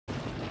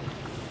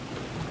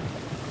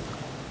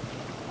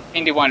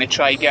Kinda want to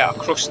try get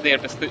across there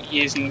without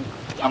using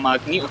a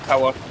magneto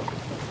power.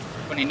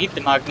 Gonna need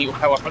the magneto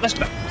power for this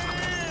bit.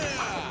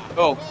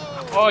 Oh,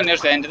 oh, and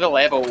there's the end of the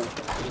level.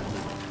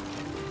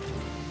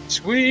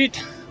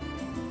 Sweet.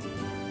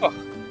 Oh,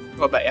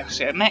 got a bit of a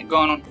set of mech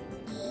going on.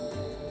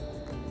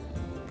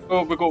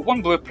 Oh, we got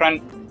one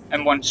blueprint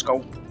and one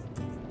skull.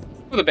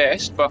 Not the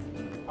best, but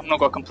I'm not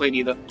gonna complain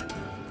either.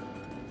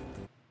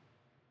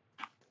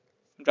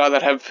 I'd rather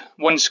have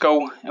one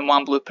skull and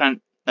one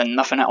blueprint than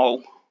nothing at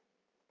all.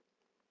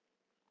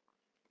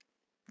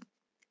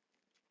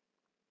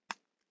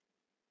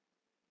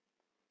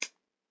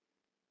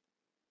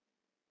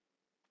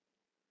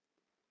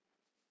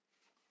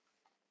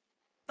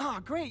 Ah, oh,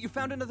 great, you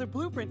found another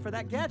blueprint for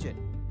that gadget.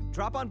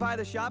 Drop on by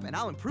the shop and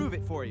I'll improve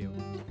it for you.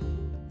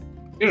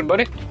 Here's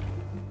buddy.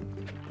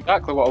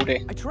 Exactly what I'll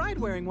do. I tried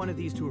wearing one of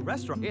these to a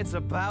restaurant. It's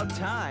about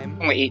time.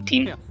 Only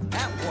 18. Yeah,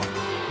 at what?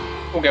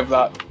 We'll give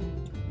that.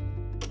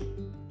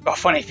 Got a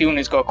funny feeling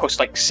it's got to cost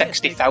like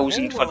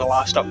 60,000 for the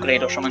last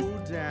upgrade or something.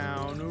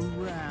 Down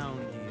around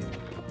you.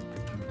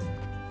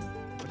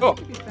 Oh,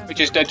 we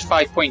just did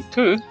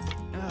 5.2.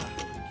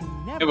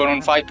 Now we're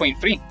on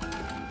 5.3.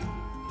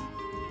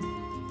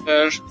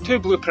 There's 2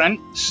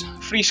 blueprints,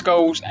 3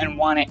 skulls, and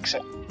 1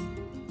 exit.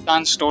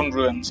 Sandstone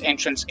ruins,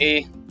 entrance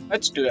A.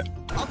 Let's do it.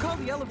 I'll call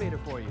the elevator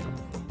for you.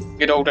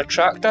 Good old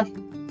attractor.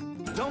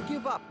 Don't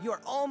give up.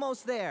 You're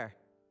almost there.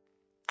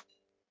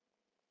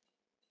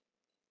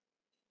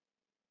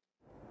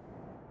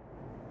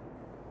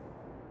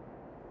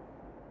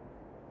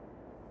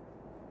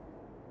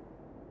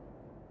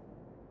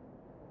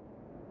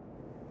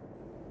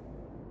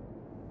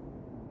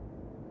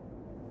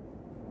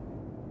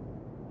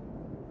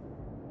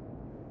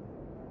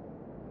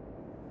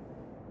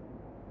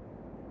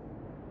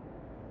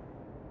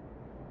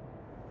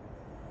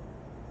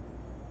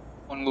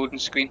 On loading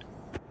screen.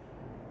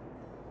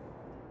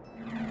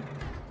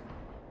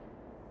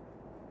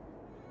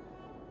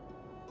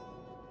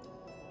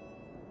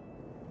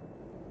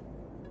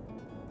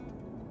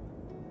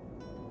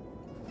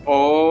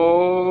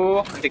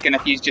 Oh, I don't know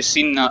if you've just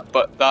seen that,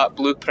 but that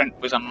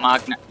blueprint was a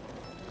magnet.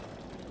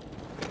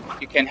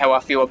 You can how I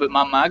feel about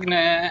my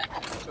magnet,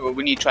 so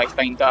we need to try to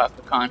find that if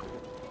we can.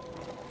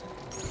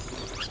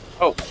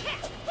 Oh.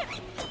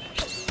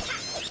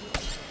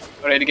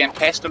 Already getting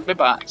pestered by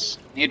bats.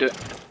 You do it.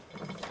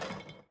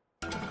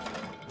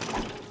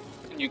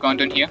 You going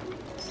down here?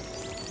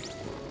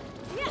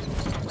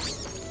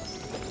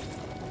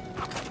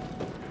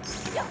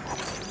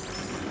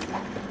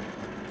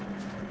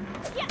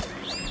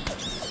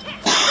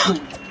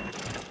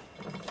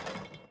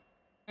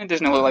 It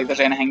doesn't look like there's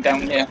anything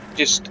down there.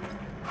 Just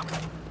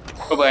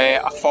probably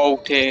a fall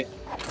to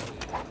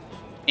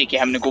make you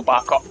having to go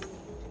back up,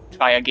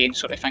 try again,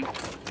 sort of thing.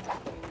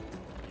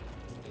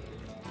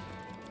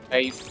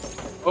 Right.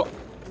 Oh.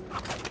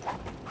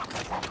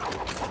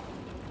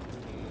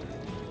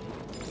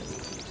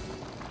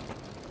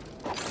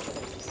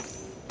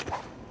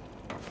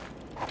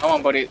 Come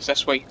on, buddy, it's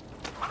this way.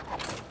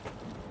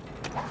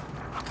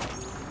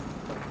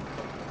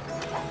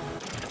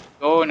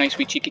 Oh, nice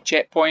wee cheeky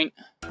checkpoint.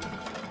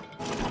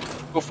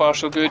 So far,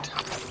 so good.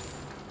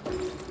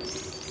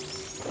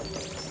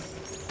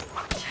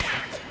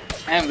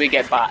 And we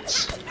get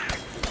bats.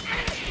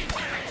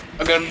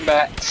 Again,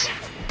 bats.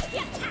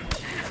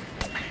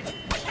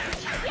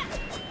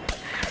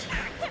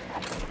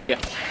 Yeah.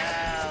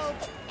 Help!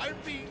 I'm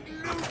being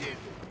looted!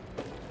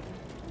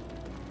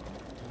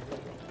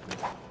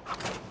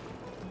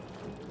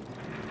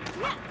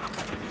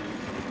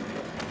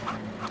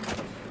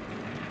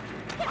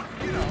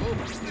 You know,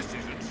 this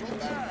isn't so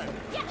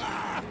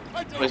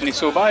bad. Wasn't it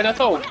so bad at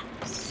all?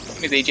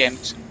 Give me the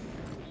gems.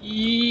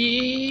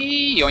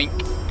 Yoink.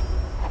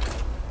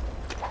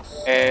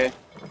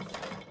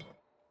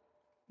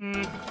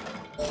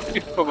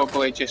 Could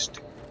probably just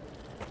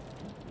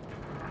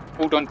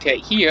hold on to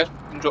it here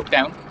and drop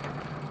down.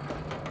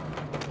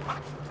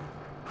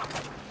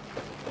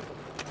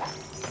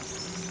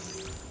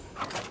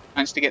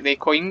 Chance to get the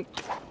coin,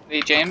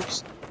 the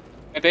gems.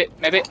 Maybe.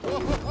 That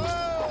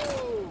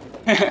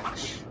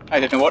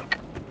didn't work.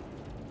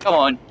 Come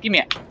on, give me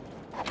it.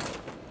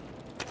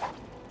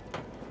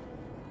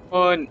 Come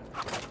on.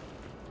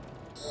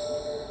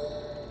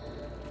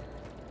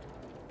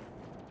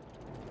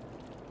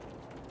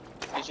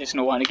 I just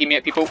not want to give me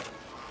it, people.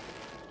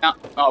 Nah,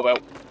 oh well.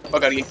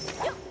 Bugger you.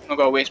 I'm not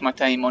gonna waste my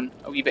time on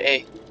a wee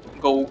bit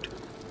of gold.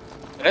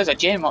 There is a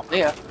gem up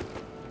there.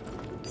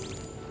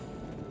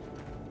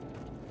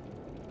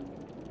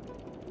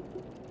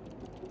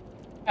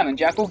 Come on,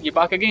 Jackal, you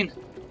back again?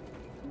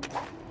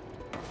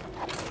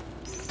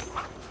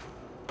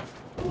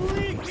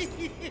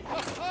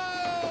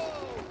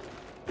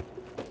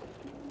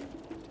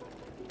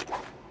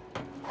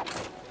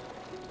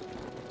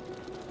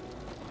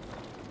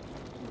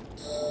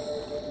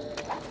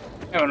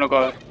 We're not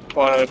gonna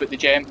bother about the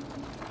gem.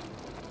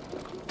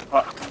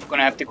 But I'm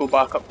gonna have to go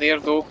back up there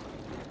though.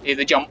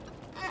 The jump.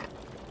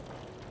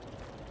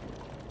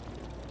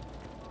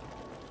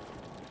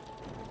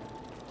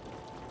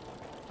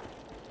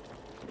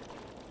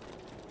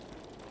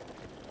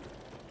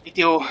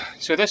 Video.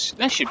 So this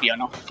should be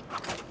enough.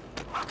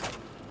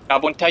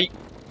 Grab on tight.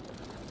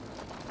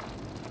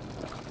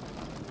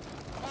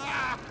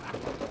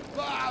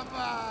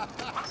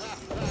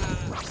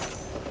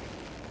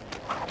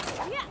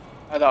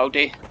 Oh, that'll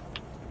do.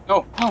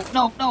 No, no,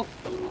 no, no.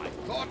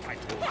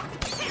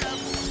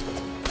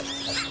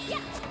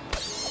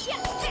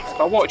 If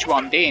I watch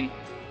what I'm doing,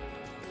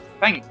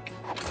 I think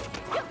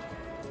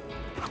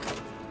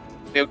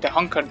I'll be able to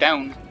hunker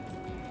down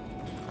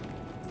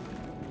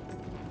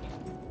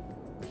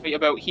right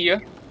about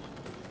here.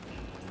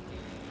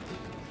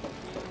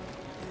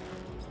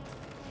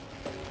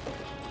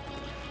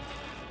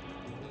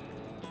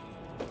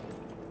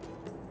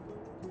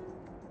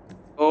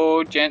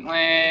 Oh,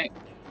 gently.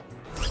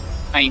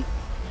 Fine.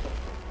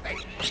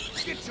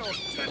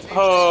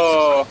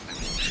 Oh,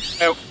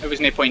 well, there was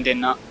no point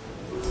in that.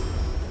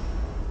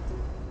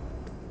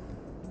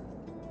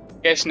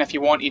 Guessing if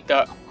you wanted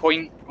that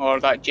coin or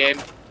that gem,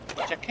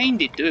 which I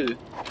kinda do,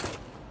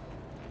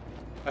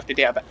 I have to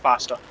do it a bit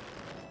faster.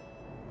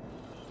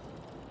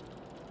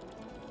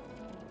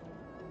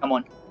 Come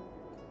on.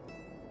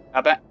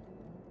 A bit.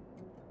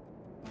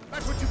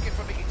 That's what you get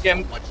for making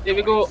Gem, so much there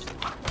we go. noise.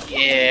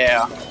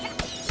 Yeah.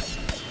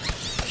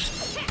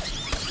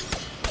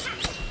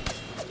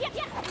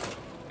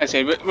 I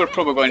said, we're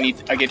probably going to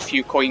need a good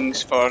few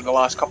coins for the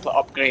last couple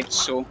of upgrades,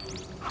 so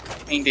I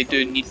kinda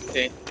do need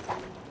to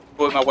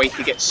go out my way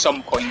to get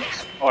some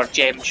coins, or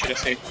gems should I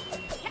say.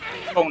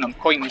 I'm calling them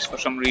coins for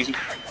some reason.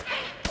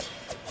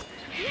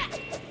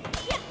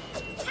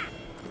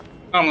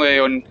 Normally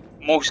on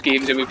most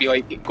games it would be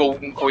like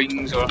golden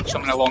coins or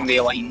something along the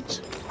lines.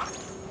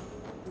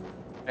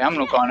 I'm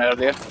not going out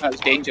there, that's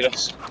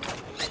dangerous.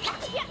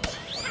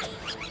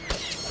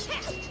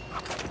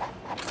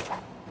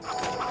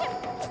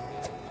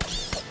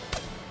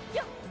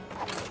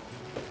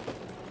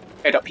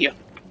 Head up here.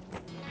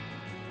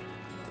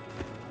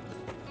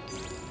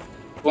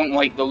 Don't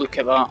like the look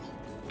of that.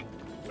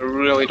 I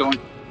really don't.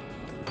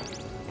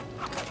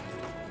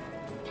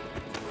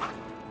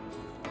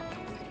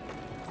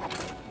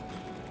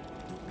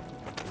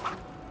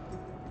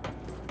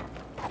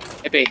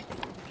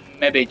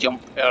 Maybe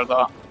jump over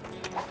that.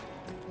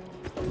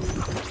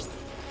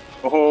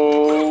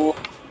 Oh,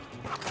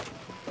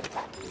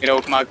 get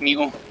out,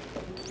 Magneto.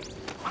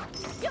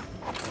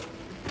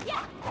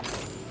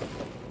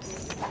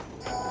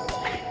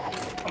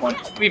 Come on,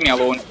 leave me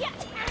alone.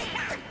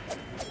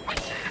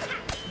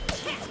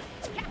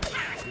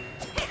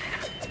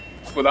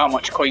 With that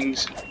much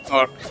coins,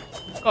 or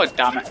god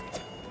damn it,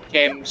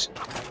 gems.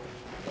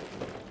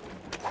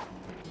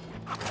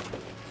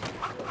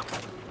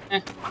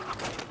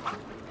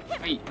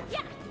 Right,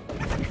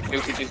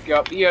 you could just get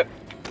up here.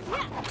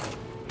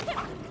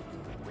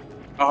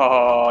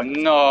 Oh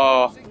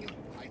no,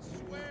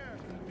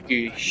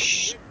 you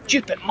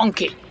stupid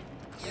monkey.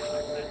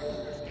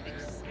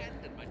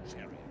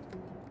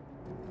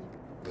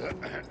 I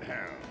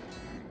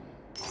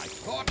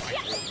thought I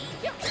told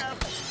you.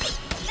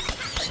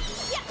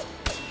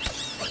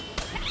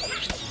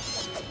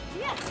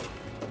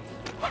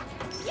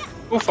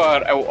 So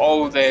far, out of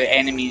all the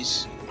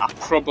enemies, I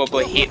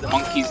probably hate the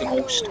monkeys the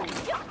most.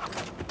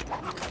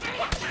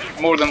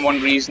 More than one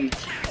reason.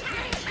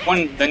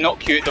 One, they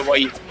knock you out the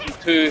way. And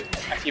two,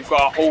 if you've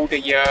got a hold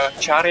of your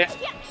chariot,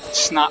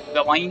 snap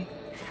the line.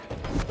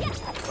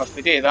 Well, if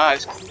they do that,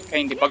 it's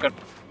kind of buggered.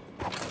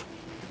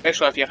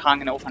 Especially if you're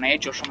hanging off an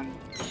edge or something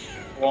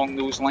along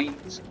those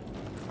lines.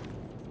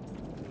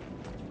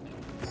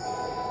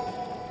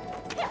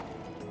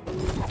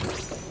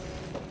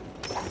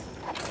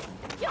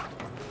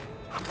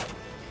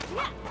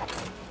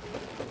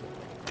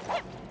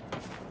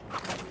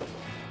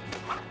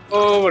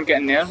 Oh, we're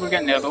getting there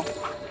though.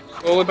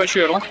 Slowly but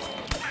surely.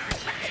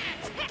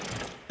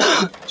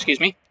 Excuse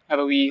me, have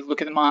a wee look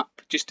at the map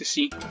just to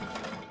see.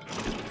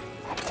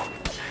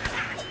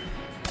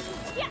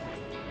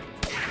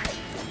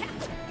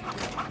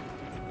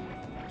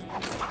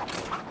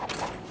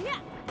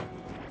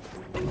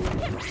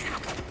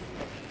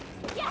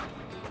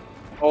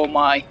 Oh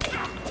my.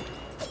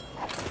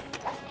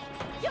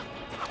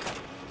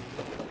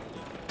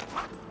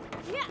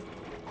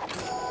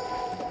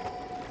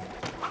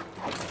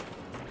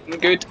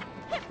 Good.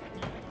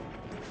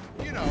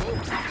 You know,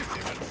 this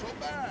isn't so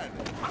bad.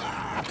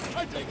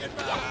 I take it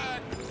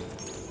back.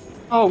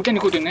 Oh, we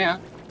didn't go down there.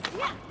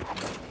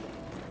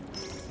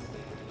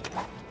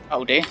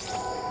 That'll do.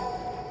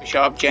 Push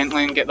up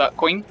gently and get that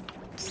coin.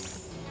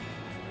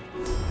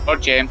 Or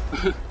gem.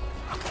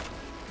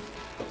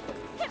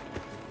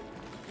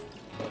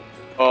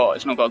 Oh,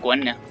 it's not got to go in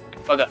there.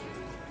 Bugger.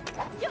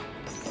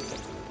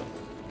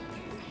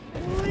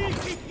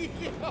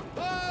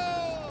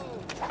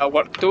 That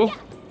worked though.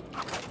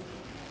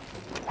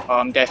 Oh,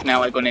 I'm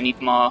definitely going to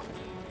need my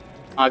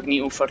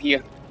Magneto for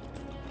here.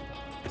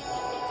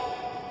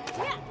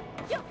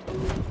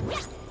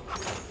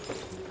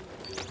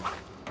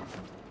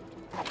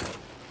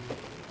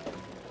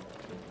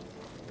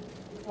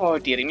 Oh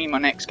dearie me, my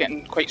neck's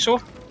getting quite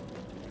sore.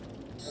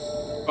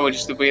 Oh,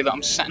 just the way that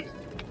I'm sitting.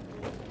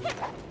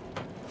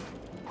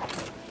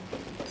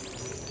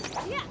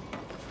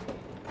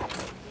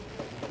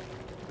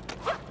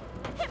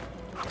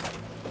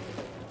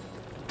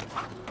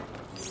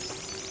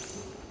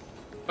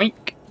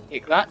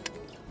 Take that.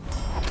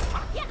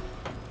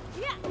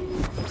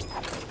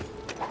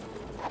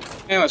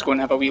 Yeah, let's go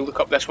and have a wee look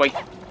up this way.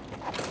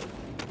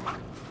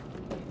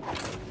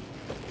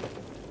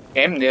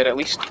 M there at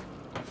least.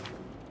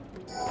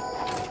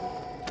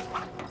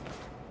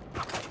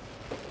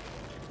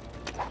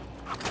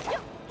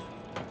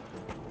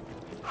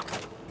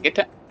 Get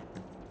it.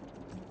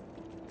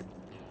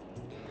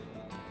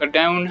 We're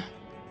down.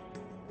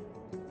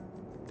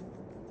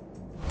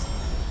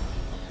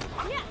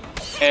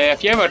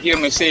 If you ever hear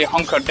me say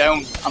hunker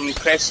down, I'm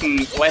pressing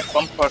left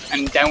bumper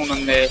and down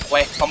on the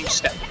left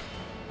thumbstick.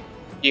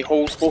 You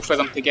hold both of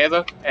them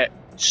together, it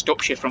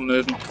stops you from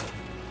moving.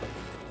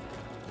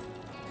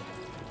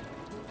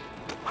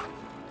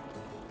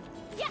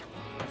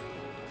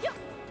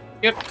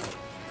 Yep.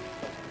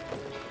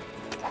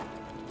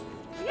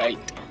 Right.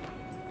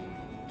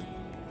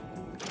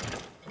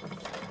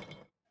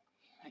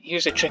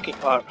 Here's the tricky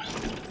part.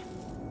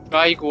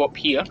 Try go up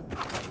here.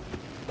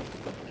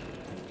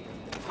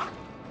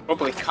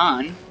 Probably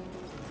can.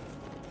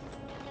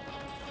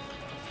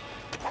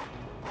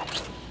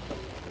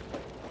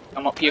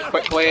 Come up here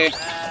quickly.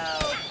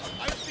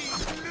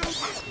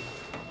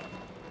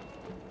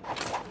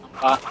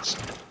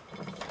 That.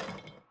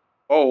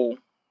 Oh.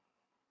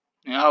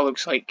 Yeah, that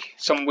looks like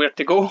somewhere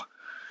to go.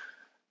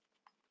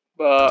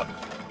 But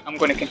I'm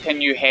going to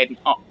continue heading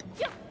up.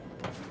 If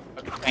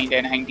I can find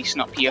anything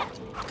decent up here.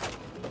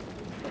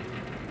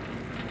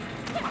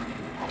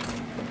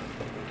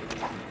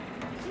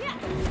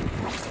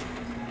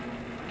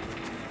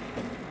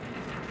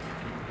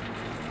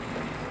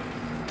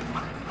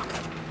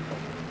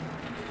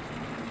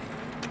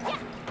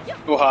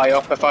 Go high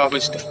up. If I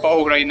was to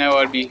fall right now,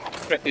 I'd be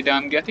pretty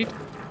damn gutted.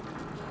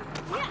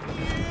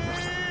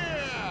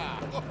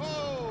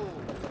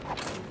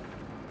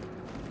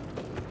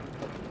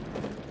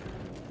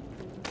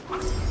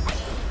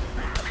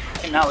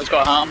 And now it's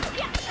got harm.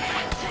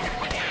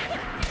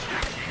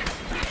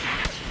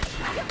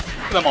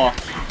 Look at them all.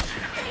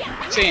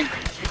 Insane.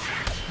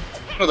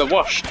 One of the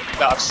worst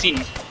that I've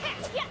seen.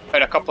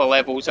 Had a couple of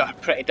levels that are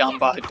pretty damn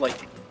bad,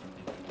 like.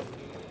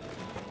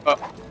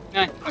 But,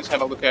 yeah, let's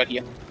have a look out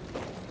here.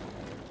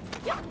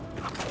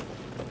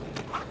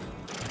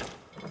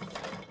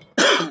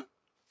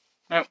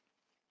 Now,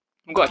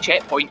 we've got a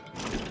checkpoint.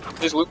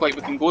 It does look like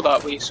we can go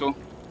that way, so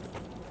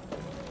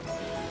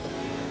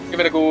give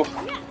it a go.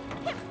 Come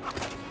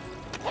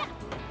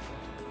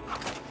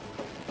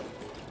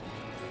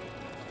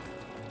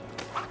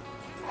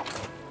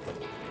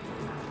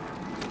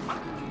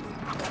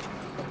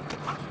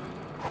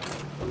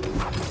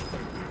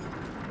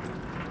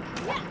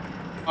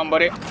on,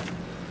 buddy.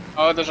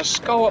 Oh, there's a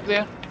skull up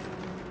there.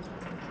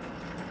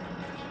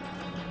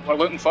 We're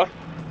looking for.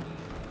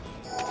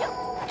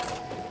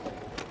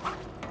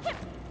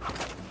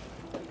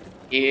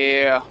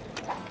 Yeah.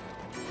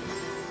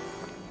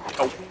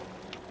 Oh.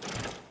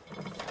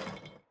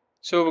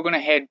 So we're going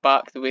to head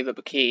back the way that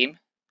we came.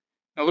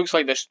 It looks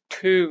like there's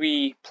two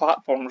wee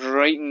platforms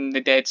right in the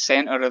dead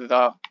centre of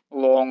that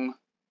long,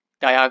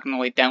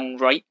 diagonally down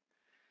right.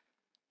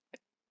 I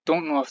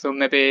don't know if they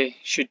maybe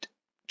should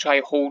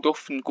try hold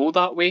off and go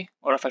that way,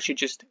 or if I should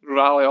just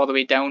rally all the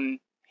way down and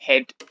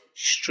head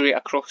straight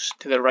across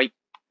to the right.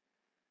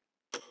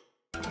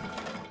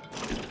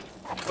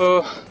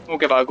 Oh, we'll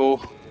give it a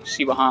go,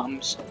 see what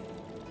happens.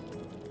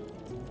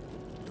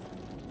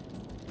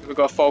 We've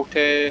got a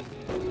faulty.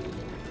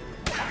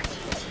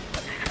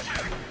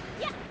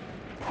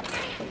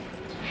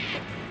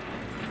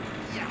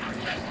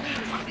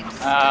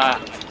 Ah.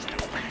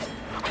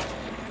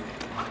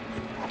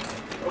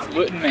 Stop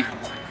looting me.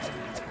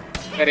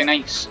 Very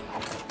nice.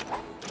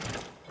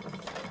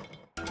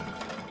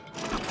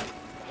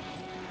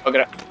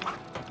 Bugger it.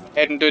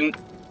 Heading down.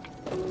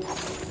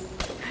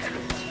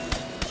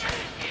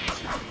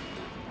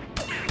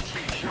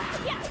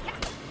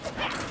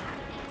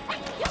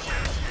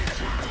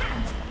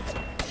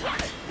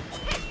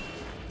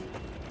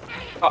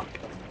 Fuck.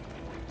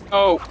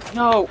 No,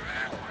 no!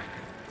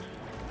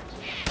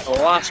 The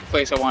last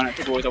place I wanted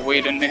to go is away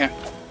down there.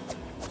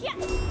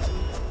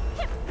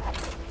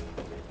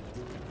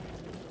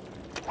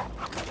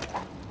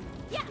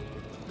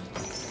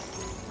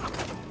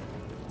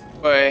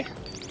 Wait.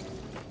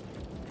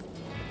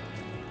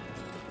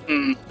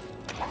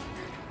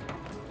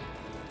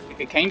 Take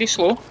it kinda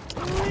slow.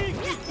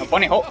 A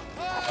bunny hop.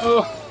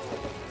 Oh.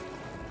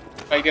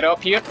 Try to get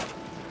up here.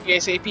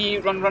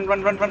 ASAP. Run, run,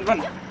 run, run, run,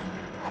 run.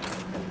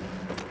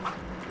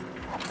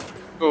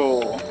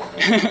 Oh.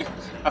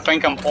 I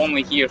think I'm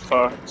only here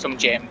for some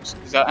gems.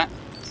 Is that it?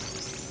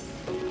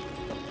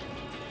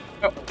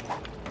 Oh.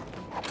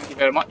 Thank you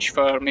very much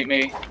for making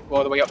me go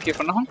all the way up here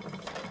for nothing.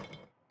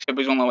 It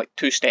was only like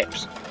 2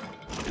 steps.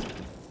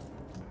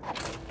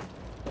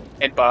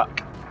 Head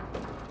back.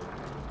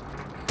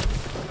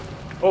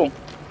 Oh.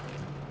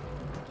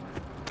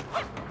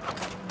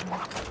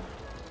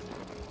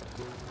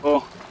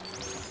 Oh.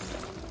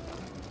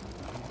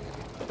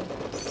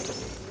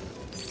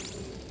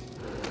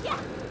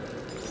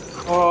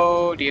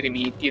 Oh, dearie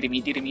me, dearie me,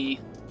 dearie me.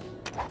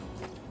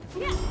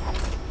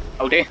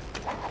 Howdy.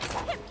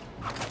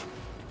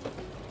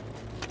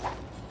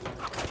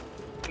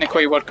 Didn't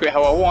quite work out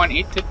how I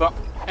wanted to, but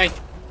hey.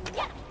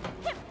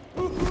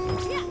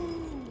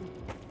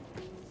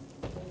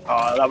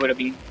 Oh, that would have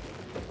been...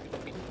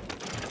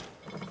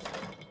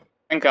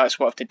 I think that's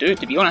what I have to do,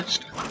 to be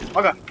honest.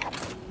 Okay.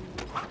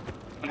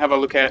 And have a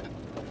look at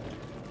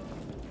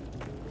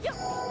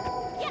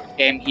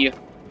here.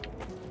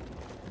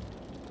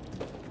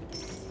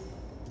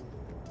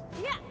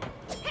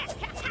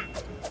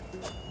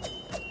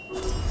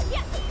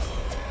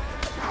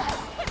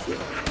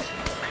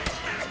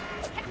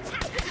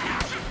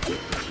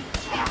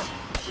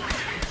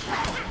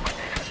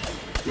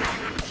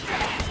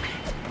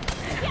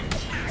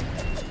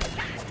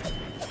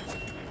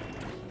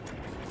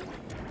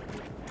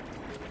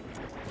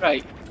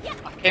 Right,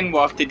 I can what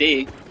I have to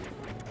do.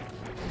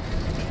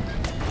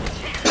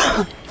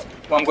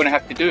 What I'm going to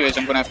have to do is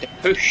I'm going to have to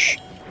push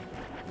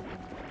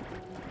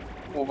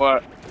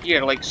over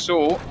here like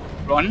so,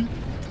 run.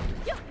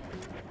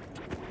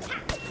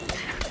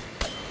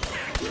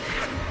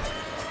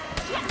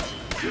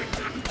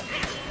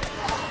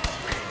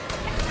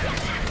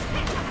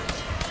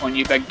 On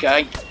you big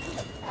guy.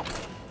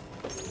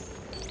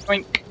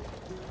 Boink.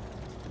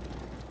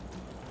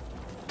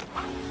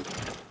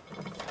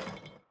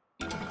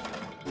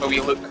 How we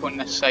look on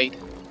this side.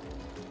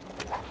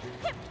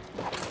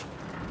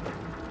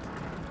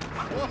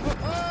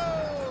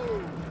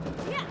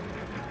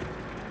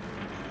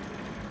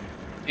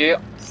 Yeah,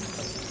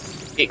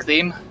 take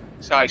them.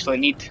 So I actually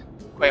need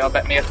quite a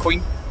bit more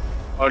coin,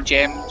 or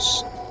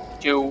gems,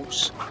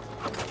 jewels,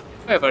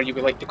 whatever you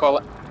would like to call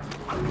it.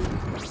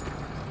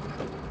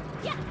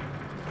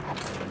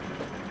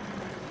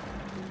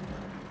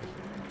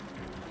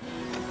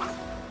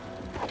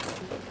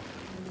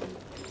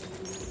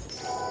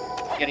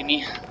 Getting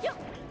me.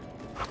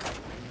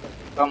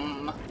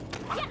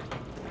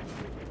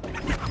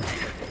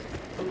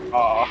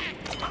 Aww.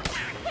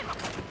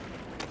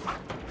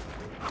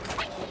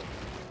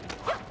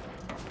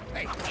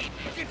 Hey,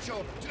 get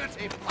your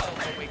dirty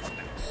paws away from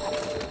me.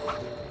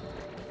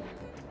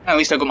 At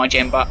least I got my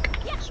gem back.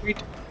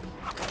 Sweet.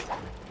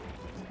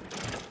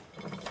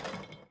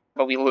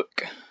 But we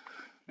look.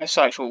 This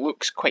actually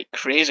looks quite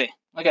crazy.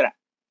 Look at it.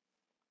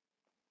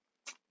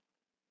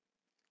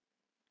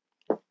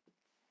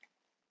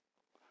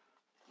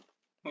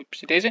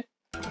 Oopsie daisy.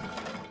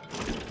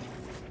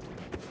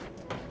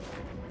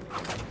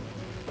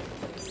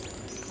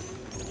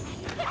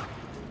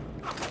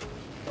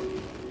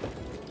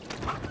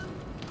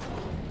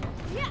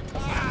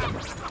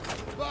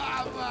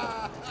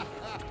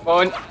 Come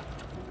on.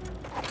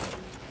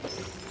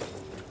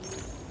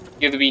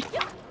 Give the wee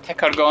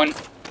ticker gone.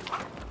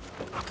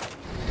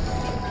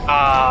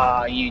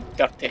 Ah, you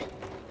dirty.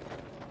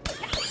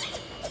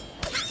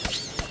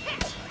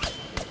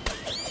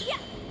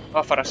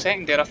 Oh, for a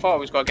second there I thought I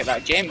was going to get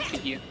that gem for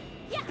you.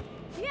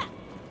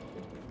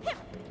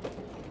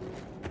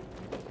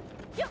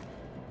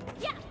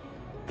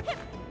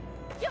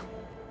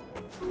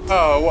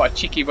 Oh, what a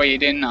cheeky way of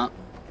doing that.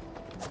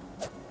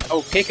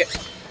 I'll take it.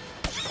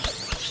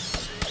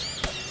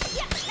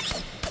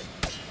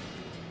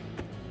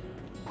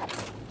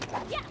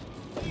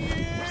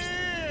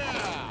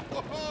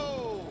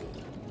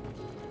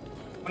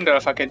 Wonder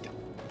if I could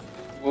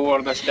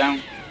lower this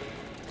down.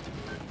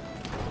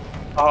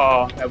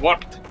 Oh, it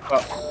worked,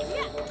 but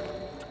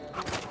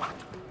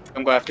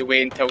I'm going to have to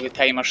wait until the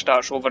timer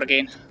starts over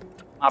again.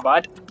 My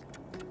bad.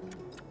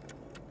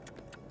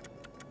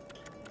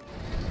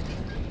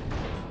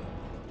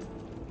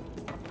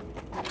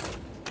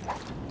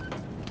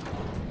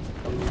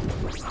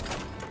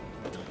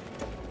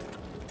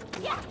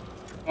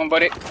 Come on,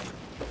 buddy.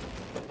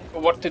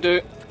 Got work to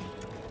do.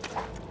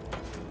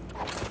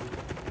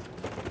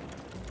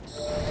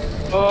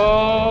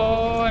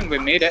 Oh, and we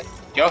made it.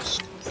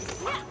 Just.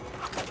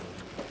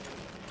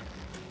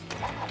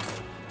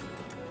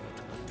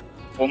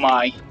 Oh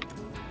my.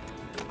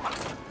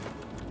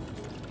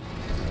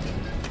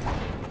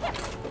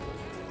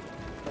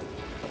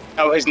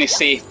 That wasn't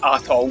safe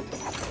at all.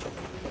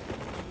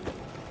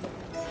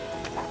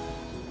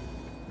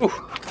 Ooh.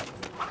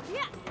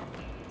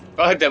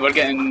 Glad that we're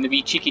getting the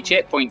wee cheeky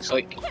checkpoints,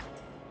 like.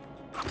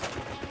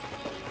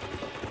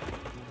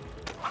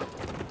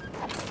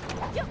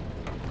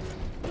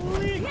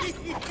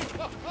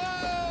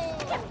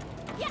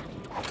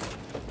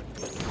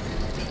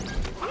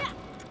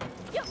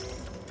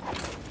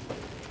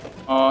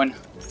 On.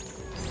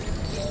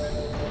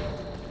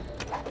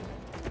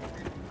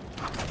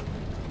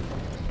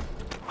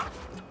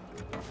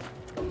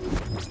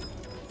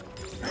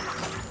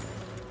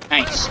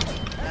 Nice.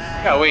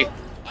 Get away.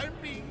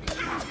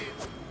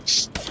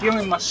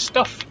 Stealing my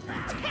stuff.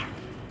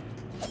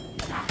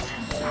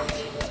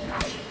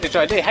 They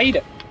try to hide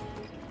it.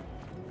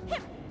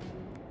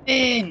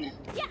 In.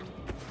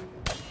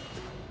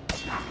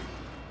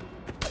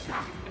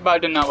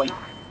 About done that way.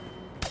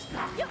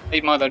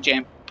 Leave my other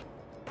gem.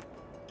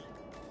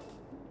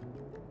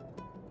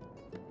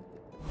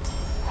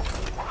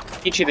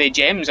 Each of the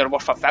gems are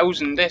worth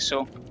 1,000,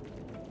 so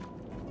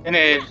I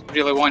didn't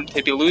really want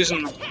to be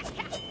losing them.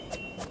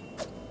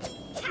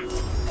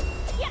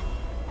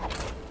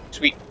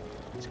 Sweet.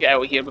 Let's get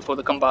out of here before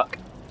they come back.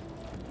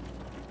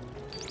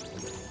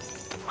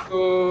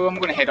 So I'm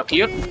gonna head up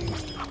here.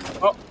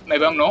 Oh,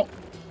 maybe I'm not.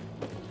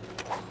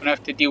 I'm gonna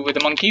have to deal with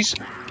the monkeys.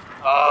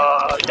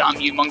 Ah,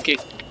 damn you, monkey.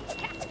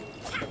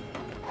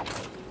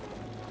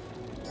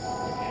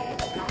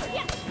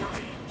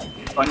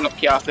 I'll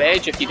knock you off the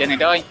edge if you didn't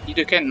die. You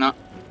do ken that.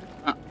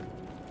 Ah,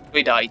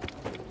 we died.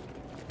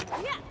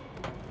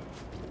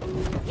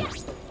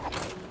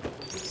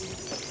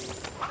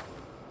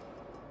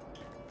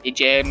 The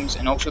gems,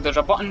 and also there's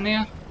a button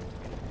there.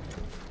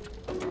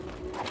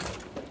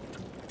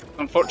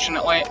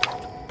 Unfortunately,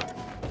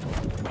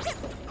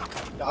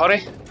 to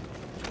hurry.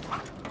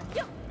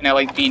 And I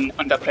like being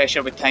under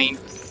pressure with time.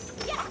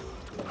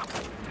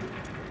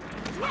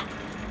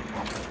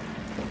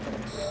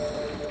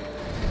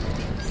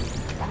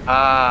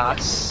 Ah, I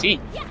see.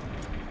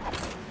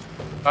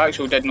 I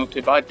actually did not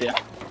too bad there.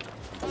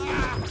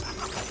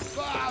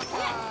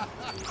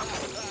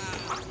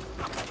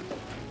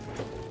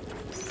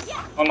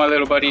 Oh my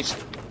little buddies.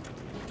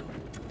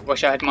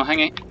 Wish I had my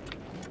hingy.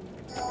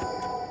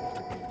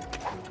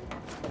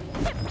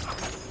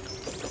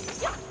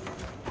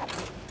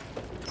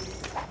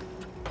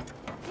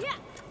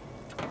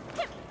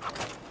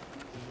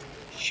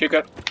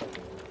 Sugar.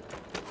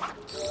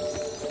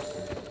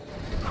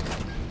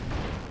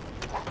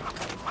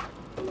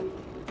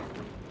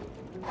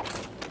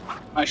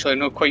 Actually,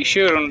 not quite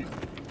sure on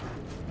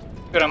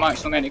where I'm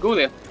actually meant to go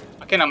there.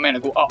 I think I'm meant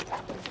to go up.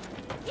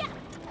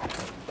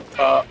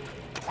 But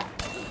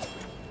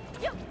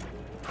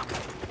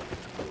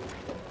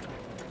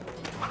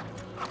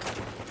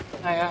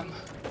I am.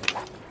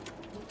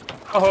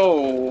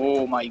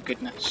 Oh my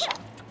goodness.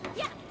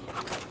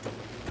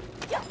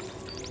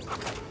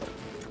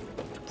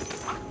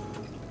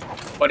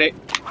 Buddy.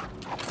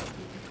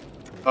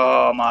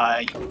 Oh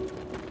my.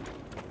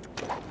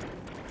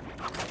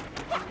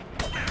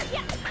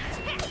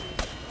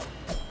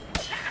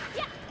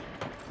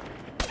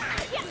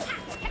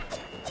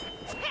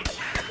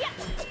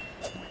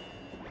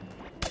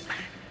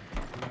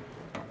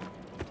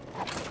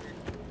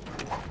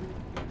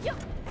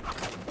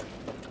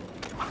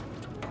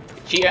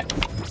 Cheat.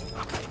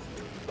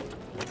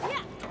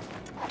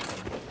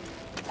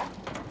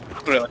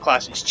 Really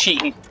class is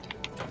cheating,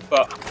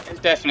 but it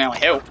definitely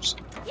helps.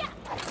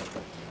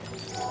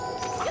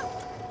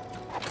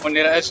 One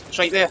there it is, it's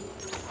right there.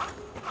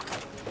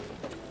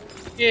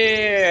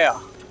 Yeah!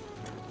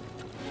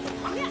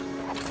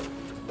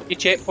 Your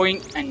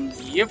checkpoint, and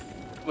yep,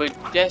 we'll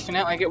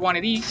definitely get one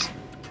of these.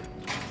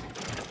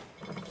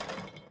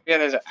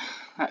 Where is it?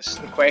 That's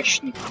the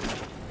question.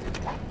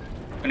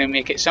 I'm going to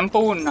make it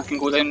simple and I can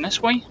go down this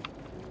way.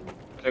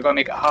 But I've got to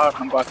make it hard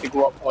and I'm going to have to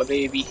go up all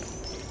the wee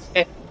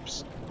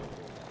steps.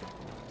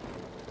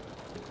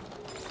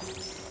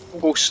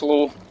 We'll go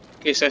slow in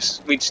case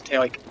this leads to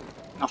like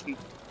nothing.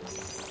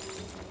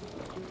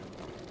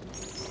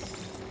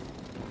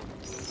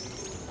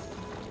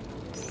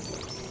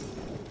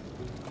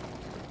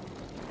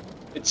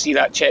 Did see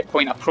that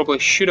checkpoint, I probably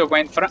should have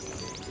went for it.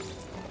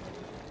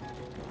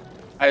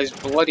 As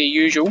bloody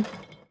usual.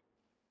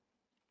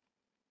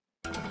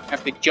 I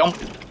have to jump.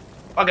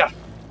 Bugger!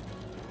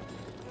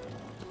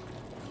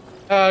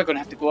 I'm gonna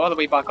have to go all the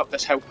way back up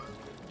this hill.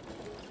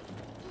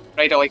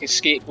 Ride it like a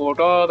skateboard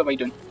all the way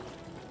down.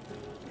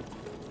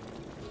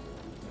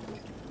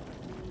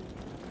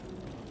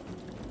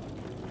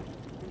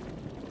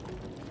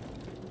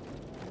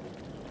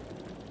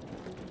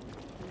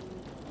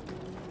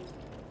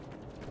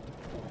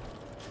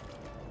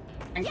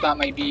 I think that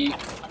might be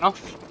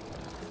enough.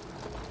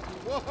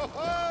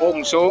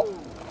 Hoping so.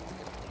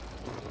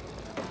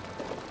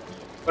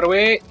 Put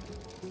away!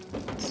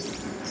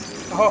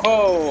 Oh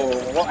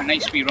ho! What a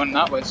nice wee run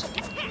that was.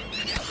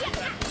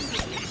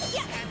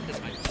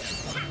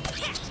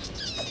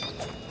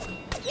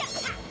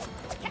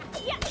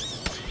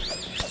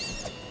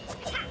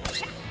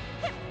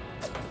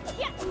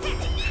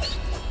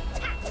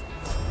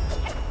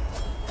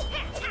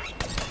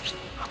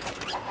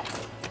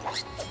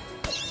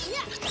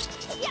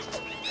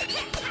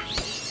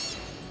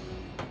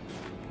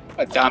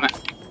 God damn it.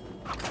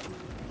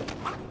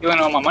 Stealing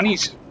all my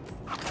monies.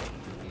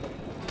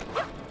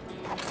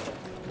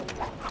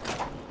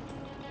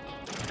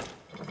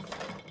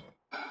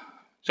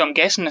 So I'm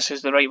guessing this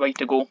is the right way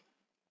to go.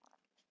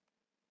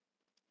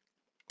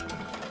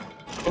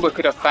 Probably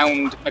could have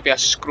found maybe a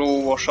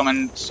scroll or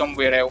something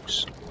somewhere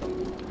else.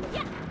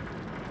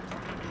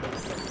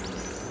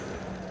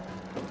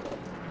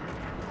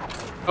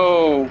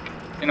 Oh,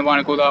 didn't want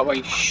to go that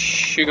way.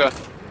 Sugar.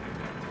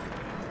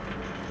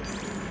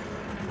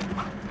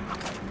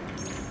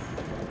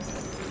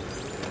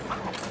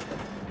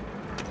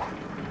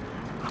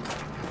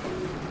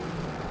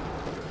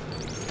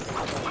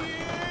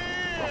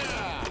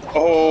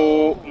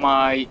 Oh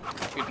my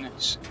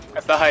goodness.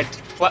 If I had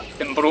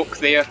flipped and broke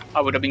there,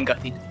 I would have been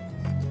gutted.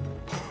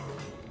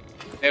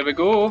 There we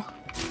go.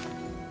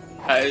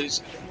 That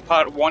is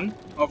part 1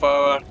 of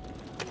our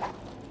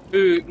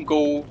 2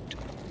 gold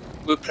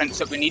blueprints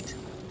that we need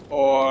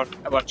for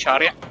our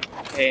chariot.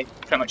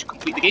 Pretty much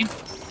complete the game.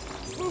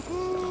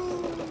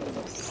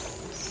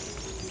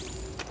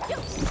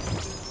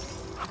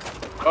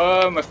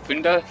 Oh, my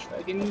Funda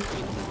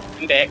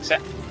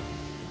exit.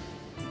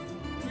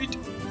 Good.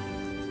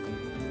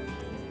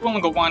 We've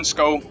only got one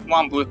skull,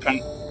 one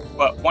blueprint,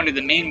 but one of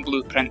the main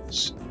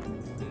blueprints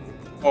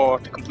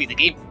to complete the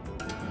game.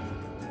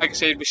 Like I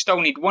said, we still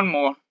need one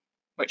more,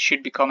 which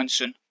should be coming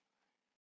soon.